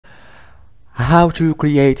How to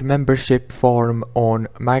create membership form on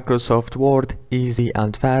Microsoft Word easy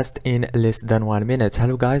and fast in less than 1 minute.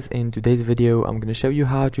 Hello guys, in today's video I'm going to show you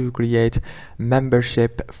how to create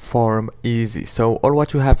membership form easy. So all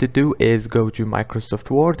what you have to do is go to Microsoft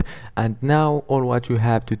Word, and now all what you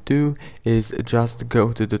have to do is just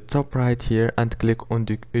go to the top right here and click on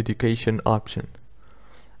the education option.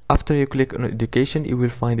 After you click on education, you will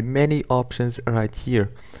find many options right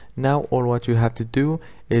here. Now all what you have to do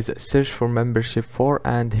is search for membership for,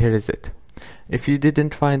 and here is it. If you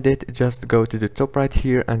didn't find it, just go to the top right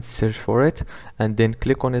here and search for it, and then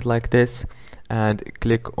click on it like this and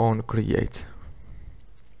click on create.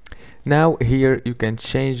 Now here you can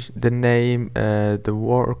change the name, the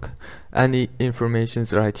work, any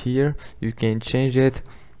informations right here you can change it.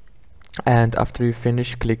 And after you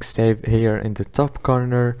finish, click save here in the top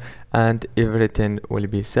corner and everything will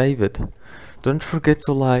be saved. Don't forget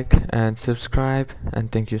to like and subscribe,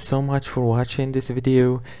 and thank you so much for watching this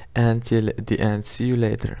video until the end. See you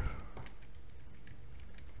later.